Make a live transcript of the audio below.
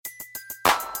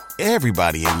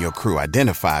Everybody in your crew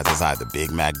identifies as either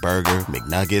Big Mac Burger,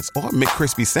 McNuggets, or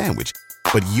McCrispy Sandwich.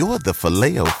 But you're the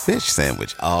Filet-O-Fish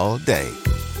Sandwich all day.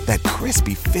 That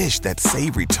crispy fish, that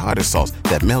savory tartar sauce,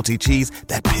 that melty cheese,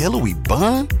 that pillowy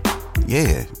bun.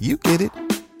 Yeah, you get it.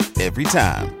 Every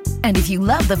time. And if you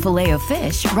love the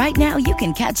Filet-O-Fish, right now you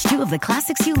can catch 2 of the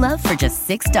classics you love for just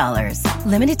 $6.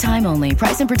 Limited time only.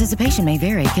 Price and participation may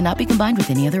vary. Cannot be combined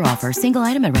with any other offer. Single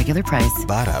item at regular price.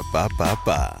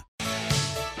 Ba-da-ba-ba-ba.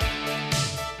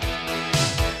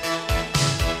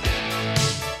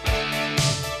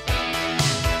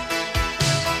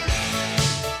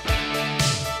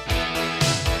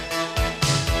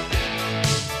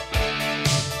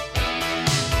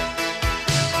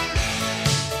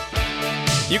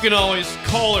 You can always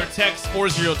call or text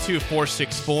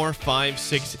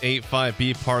 402-464-5685.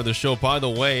 Be part of the show. By the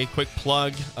way, quick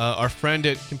plug. Our friend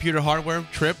at Computer Hardware,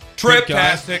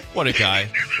 Trip-tastic. What a guy.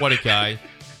 What a guy.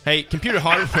 Hey, Computer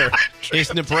Hardware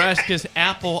is Nebraska's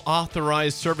Apple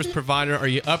authorized service provider. Are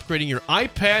you upgrading your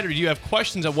iPad, or do you have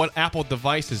questions on what Apple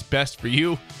device is best for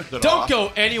you? Don't go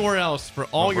anywhere else for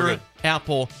all your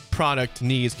Apple product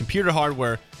needs. Computer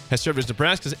Hardware has served as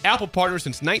Nebraska's Apple partner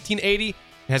since 1980.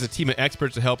 It has a team of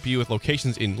experts to help you with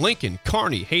locations in Lincoln,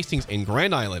 Kearney, Hastings, and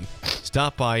Grand Island.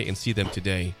 Stop by and see them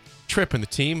today. Tripp and the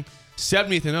team,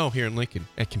 70th here in Lincoln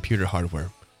at Computer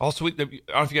Hardware. Also, I don't know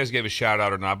if you guys gave a shout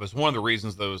out or not, but it's one of the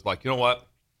reasons that was like, you know what?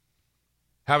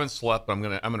 Haven't slept, but I'm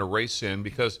gonna race in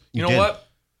because you know what?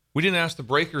 We didn't ask the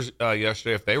Breakers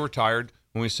yesterday if they were tired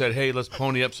when we said, hey, let's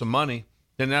pony up some money.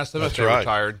 Didn't ask them if they were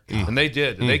tired, and they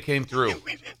did, and they came through.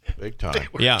 Big time.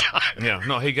 Yeah. Yeah.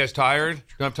 No, hey, you guys tired? You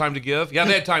don't have time to give? Yeah,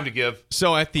 they had time to give.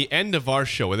 So at the end of our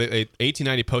show,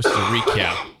 1890 posted a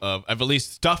recap of at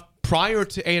least stuff prior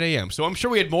to 8 a.m. So I'm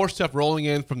sure we had more stuff rolling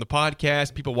in from the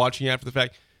podcast, people watching after the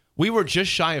fact. We were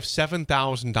just shy of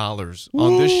 $7,000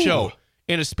 on this show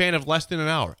in a span of less than an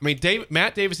hour. I mean,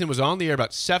 Matt Davison was on the air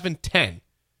about 7:10,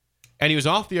 and he was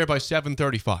off the air by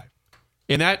 7:35.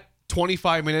 In that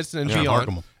 25 minutes and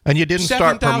beyond. And you didn't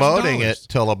start promoting it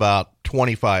till about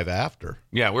 25 after.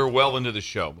 Yeah, we were well into the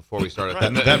show before we started.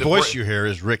 That voice you hear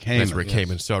is Rick Heyman. That's Rick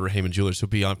Heyman, Starter Heyman Jewelers, who'll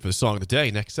be on for the song of the day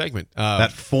next segment.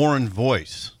 That foreign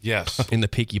voice. Yes. In the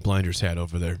Peaky Blinders hat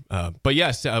over there. But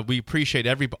yes, we appreciate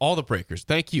all the Breakers.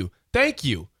 Thank you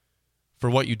for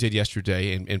what you did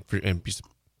yesterday and just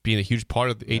being a huge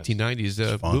part of the 1890s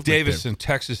movement. Davison,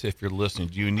 Texas, if you're listening,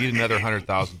 do you need another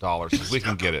 $100,000? We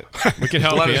can get it. We can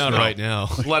help you out right now.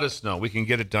 Let us know. We can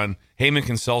get it done. Heyman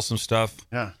can sell some stuff.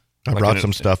 Yeah. I brought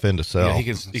some stuff in to sell. Yeah, he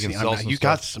can sell some stuff. You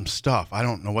got some stuff. I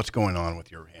don't know what's going on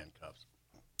with your handcuffs.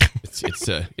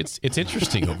 It's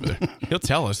interesting over there. He'll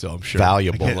tell us, though, I'm sure.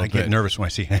 Valuable. I get nervous when I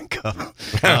see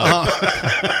handcuffs.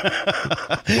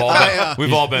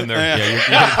 We've all been there.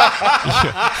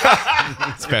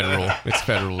 It's federal.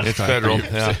 It's federal.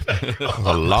 Yeah.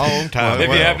 A long time. If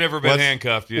you have never been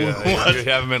handcuffed, you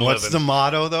haven't been What's living. the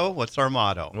motto, though? What's our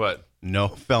motto? What? No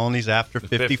felonies after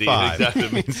 55. Exactly. I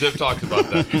mean, Zip talks about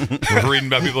that. We're reading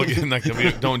about people getting like,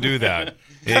 don't do that.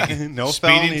 No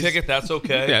speeding felonies. ticket, that's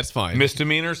okay. Yeah, it's fine.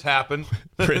 Misdemeanors happen.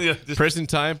 Prison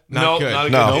time, No, good. not a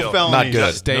good No deal. felonies. Not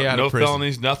good. Stay out No of prison.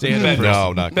 felonies, nothing. Stay out of prison.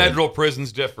 No, not good. Federal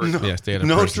prison's different. Yeah, stay out of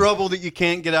No prison. trouble that you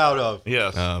can't get out of.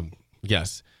 Yes.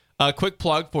 Yes. Quick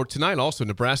plug for tonight also,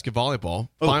 Nebraska Volleyball.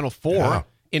 Final Four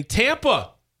in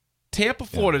Tampa. Tampa,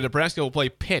 Florida. Nebraska will play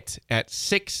Pitt at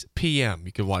 6 p.m.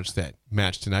 You can watch that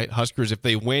match tonight. Huskers, if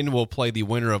they win, will play the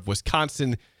winner of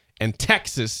Wisconsin and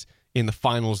Texas in the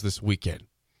finals this weekend.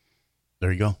 There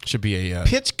you go. Should be a...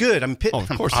 Pitt's good. I mean, Pitt, of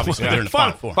course. obviously, they're in the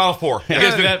Final Four. Final Four. Yeah, You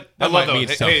guys that I might love mean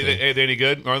those. something. Hey, they any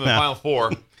good? Or in the Final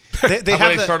Four. They How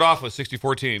about they start off with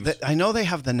 64 teams? I know they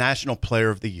have the National Player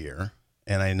of the Year,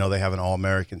 and I know they have an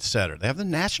All-American setter. They have the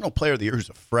National Player of the Year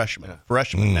who's a freshman.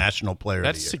 National Player of the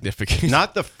Year. That's significant.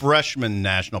 Not the freshman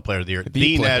National Player of the Year.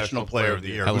 The National Player of the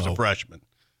Year who's a freshman.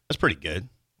 That's pretty good,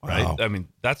 right? I mean,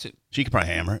 that's it. She could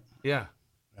probably hammer it. Yeah.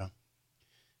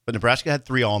 But Nebraska had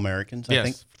 3 All-Americans. I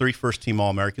think 3 first-team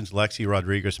All-Americans, Lexi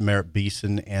Rodriguez, Merritt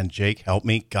Beeson, and Jake. Help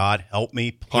me. God, help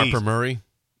me, please. Harper Murray.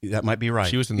 That might be right.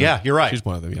 She was in Yeah, you're right. She was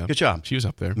one of them, yeah. Good job. She was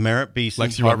up there. Merritt Beeson.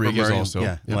 Lexi Harper Rodriguez Murray, also.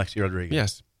 Yeah, Yep. Lexi Rodriguez.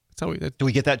 Yes. That's how Do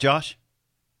we get that, Josh?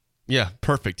 Yeah,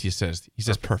 perfect, he says. He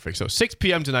says perfect. So 6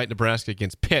 p.m. tonight, Nebraska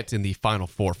against Pitt in the Final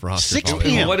Four for Husker 6 volleyball.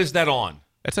 p.m.? What is that on?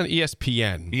 That's on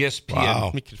ESPN. ESPN.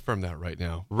 Let me confirm that right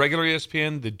now. Regular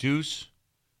ESPN, the Deuce.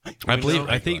 I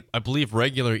believe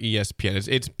regular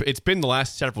ESPN. It's been the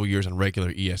last several years on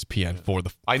regular ESPN for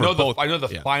the. I for know both. I know the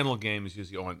final game is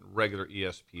usually on regular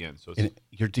ESPN. So it's,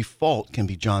 Your default can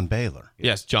be John Baylor.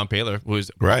 Yes, John Baylor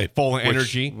was Right. full of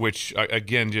energy. Which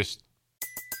again, just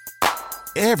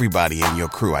Everybody in your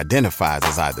crew identifies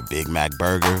as either Big Mac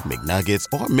Burger, McNuggets,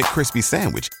 or McCrispy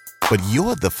Sandwich. But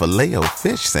you're the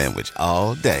Filet-O-Fish Sandwich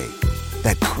all day.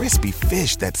 That crispy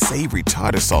fish, that savory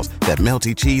tartar sauce, that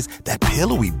melty cheese, that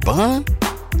pillowy bun.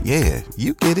 Yeah,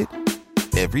 you get it.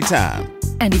 Every time.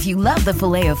 And if you love the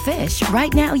Filet-O-Fish,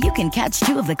 right now you can catch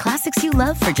 2 of the classics you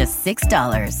love for just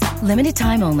 $6. Limited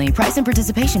time only. Price and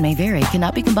participation may vary.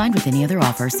 Cannot be combined with any other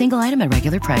offer. Single item at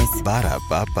regular price.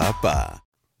 Ba-da-ba-ba-ba.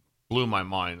 Blew my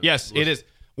mind. Yes, it is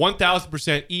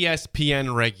 1,000%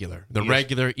 ESPN regular. The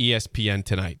regular ESPN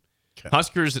tonight. Okay.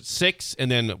 Huskers at 6, and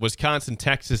then Wisconsin,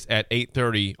 Texas at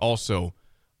 8:30, also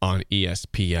on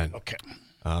ESPN. Okay.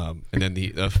 And then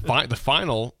the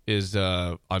final is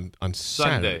on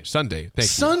Sunday. Sunday. Thank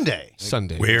you.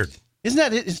 Sunday. Weird. Isn't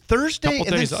that it? It's Thursday and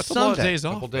then That's Sunday. a lot of days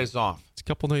off. Couple days off. It's a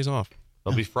couple days off.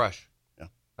 They'll be fresh. Yeah.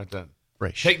 Like that.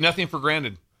 Fresh. Take nothing for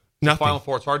granted. Nothing. Final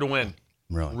Four. It's hard to win.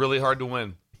 Really hard to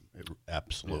win.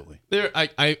 Absolutely.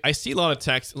 I see a lot of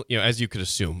texts, as you could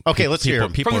assume. Okay, let's hear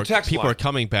them. People From the are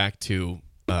coming back to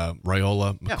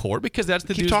Raiola McCord because that's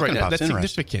the news right now. That's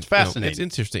significant. It's fascinating. It's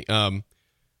interesting.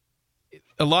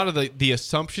 A lot of the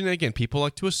assumption, again, people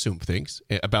like to assume things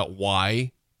about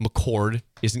why McCord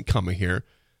isn't coming here.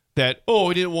 That,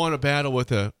 he didn't want to battle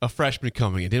with a freshman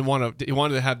coming in. He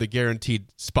wanted to have the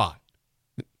guaranteed spot.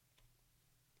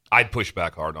 I'd push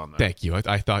back hard on that. Thank you.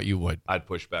 I thought you would. I'd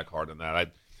push back hard on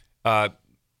that.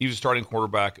 He was a starting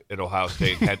quarterback at Ohio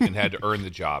State and had to earn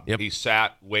the job. Yep. He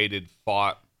sat, waited,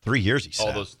 fought. 3 years he sat.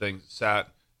 All those things. Sat.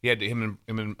 He had him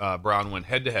and Brown went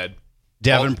head to head.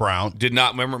 Devin Brown did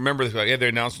not remember this. Yeah, they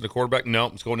announced the quarterback. No,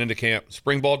 it's going into camp.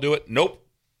 Spring ball, do it. Nope,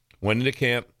 went into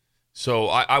camp. So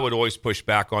I would always push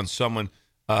back on someone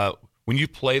when you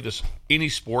play any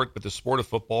sport, but the sport of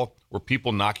football, where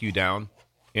people knock you down,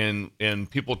 and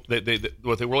people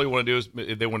what they really want to do is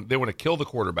they want to kill the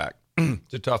quarterback.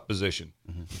 It's a tough position.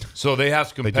 Mm-hmm. So they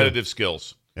have competitive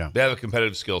skills. Yeah, they have a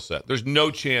competitive skill set. There's no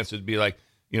chance it'd be like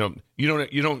you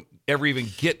don't ever even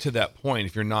get to that point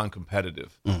if you're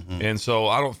non-competitive. Mm-hmm. And so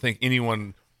I don't think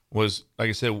anyone was, like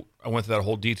I said, I went through that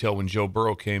whole detail when Joe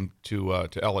Burrow came to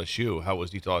LSU. How it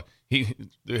was detailed.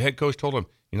 The head coach told him,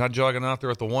 "You're not jogging out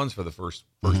there at the ones for the first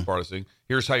part of the thing.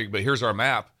 Here's our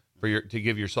map to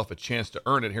give yourself a chance to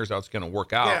earn it. Here's how it's going to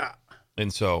work out." Yeah.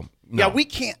 And so we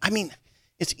can't. I mean,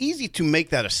 it's easy to make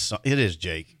that assumption. It is,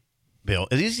 Jake, Bill.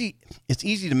 It's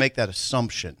easy to make that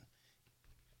assumption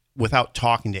without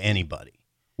talking to anybody.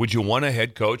 Would you want a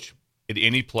head coach at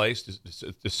any place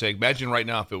to say? Imagine right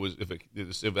now if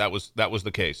that was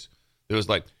the case. It was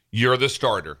like, you're the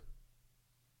starter.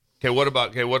 Okay, what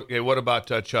about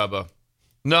Chuba?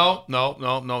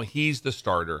 No. He's the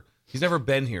starter. He's never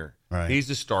been here. Right. He's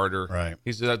the starter. Right.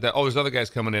 He's there's other guys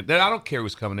coming in. I don't care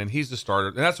who's coming in. He's the starter,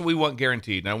 and that's what we want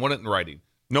guaranteed. And I want it in writing.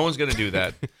 No one's going to do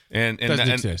that. And doesn't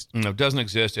exist. No, doesn't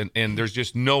exist. And there's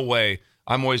just no way.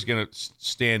 I'm always going to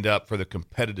stand up for the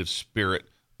competitive spirit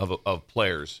of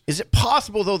players. Is it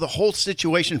possible, though, the whole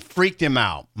situation freaked him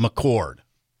out, McCord?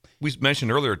 We mentioned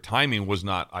earlier timing was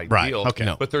not ideal. Right. Okay.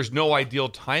 No. But there's no ideal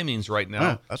timings right now.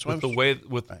 Yeah, that's what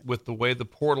with the way the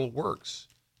portal works.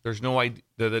 There's no idea.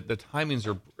 The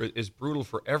timings is brutal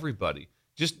for everybody.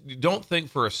 Just don't think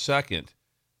for a second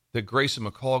that Grayson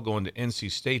McCall going to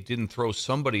NC State didn't throw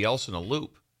somebody else in a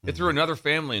loop. It threw another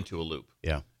family into a loop.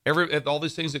 Yeah. All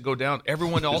these things that go down,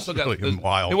 everyone also got really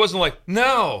wild. It wasn't like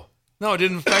no, it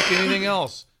didn't affect anything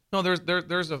else. No,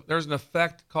 there's an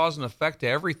effect, cause and effect to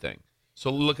everything. So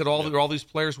look at all these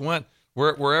players went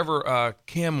wherever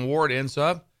Cam Ward ends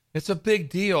up. It's a big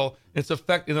deal.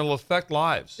 It'll affect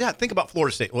lives. Yeah, think about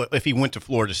Florida State. Well, if he went to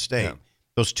Florida State,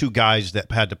 those two guys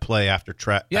that had to play after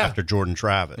Jordan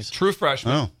Travis, it's true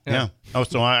freshmen. Oh, yeah. Oh,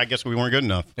 so I guess we weren't good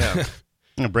enough. Yeah, I'm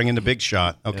gonna bring in the big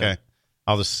shot. Okay, yeah.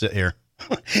 I'll just sit here.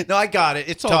 No, I got it.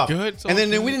 It's tough. Good. And then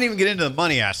we didn't even get into the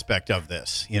money aspect of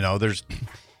this. You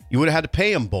would have had to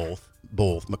pay them both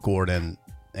McCord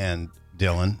and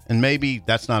Dillon, and maybe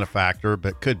that's not a factor,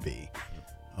 but could be.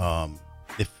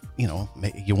 If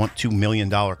you want $2 million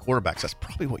quarterbacks, that's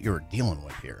probably what you're dealing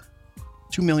with here.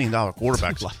 $2 million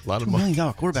quarterbacks, a lot of $2 million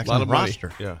quarterbacks on the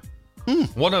roster. Yeah,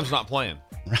 one of them's not playing.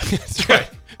 That's right.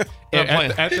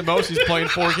 At the most, he's playing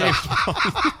 4 games.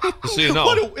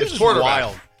 So it's quarterback.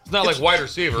 Wild. It's not like wide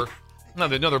receiver. No,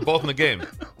 they're both in the game.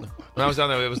 When I was down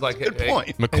there, it was like, good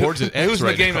point. McCord's at X who's in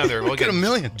the game out there? Well, get $1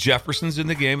 million. Jefferson's in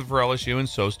the game for LSU, and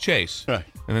so's Chase. Right.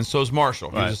 And then so's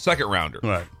Marshall. Right. He's a second rounder.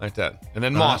 Right. Like that. And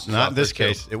then Moss. Not in this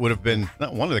case. It would have been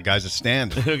not one of the guys that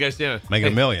stand. The guys standing.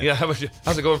 Making $1 million. Yeah. How's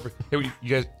it going for? Hey, you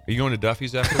guys, are you going to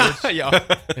Duffy's afterwards? Yeah.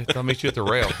 I'll meet you at the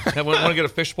rail. Want to get a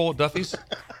fishbowl at Duffy's?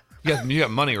 You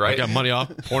got money, right? I got money off,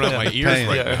 pouring out my ears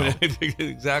right now.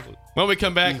 Exactly. When we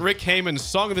come back, Rick Heyman's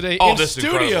Song of the Day Oh, in this is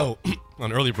studio.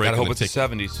 On early break. I hope it's the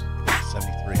 70s.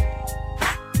 73.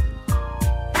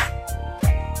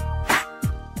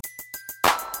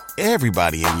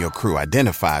 Everybody in your crew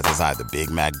identifies as either Big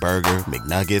Mac Burger,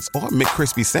 McNuggets, or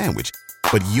McCrispy Sandwich.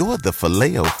 But you're the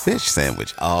Filet-O-Fish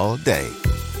Sandwich all day.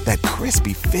 That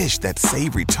crispy fish, that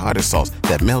savory tartar sauce,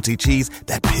 that melty cheese,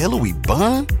 that pillowy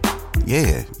bun.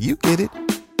 Yeah, you get it.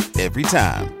 Every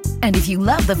time. And if you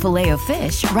love the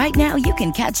Filet-O-Fish, right now you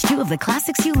can catch 2 of the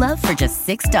classics you love for just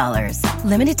 $6.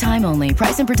 Limited time only.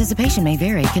 Price and participation may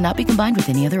vary. Cannot be combined with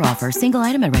any other offer. Single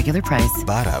item at regular price.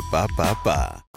 Ba-da-ba-ba-ba.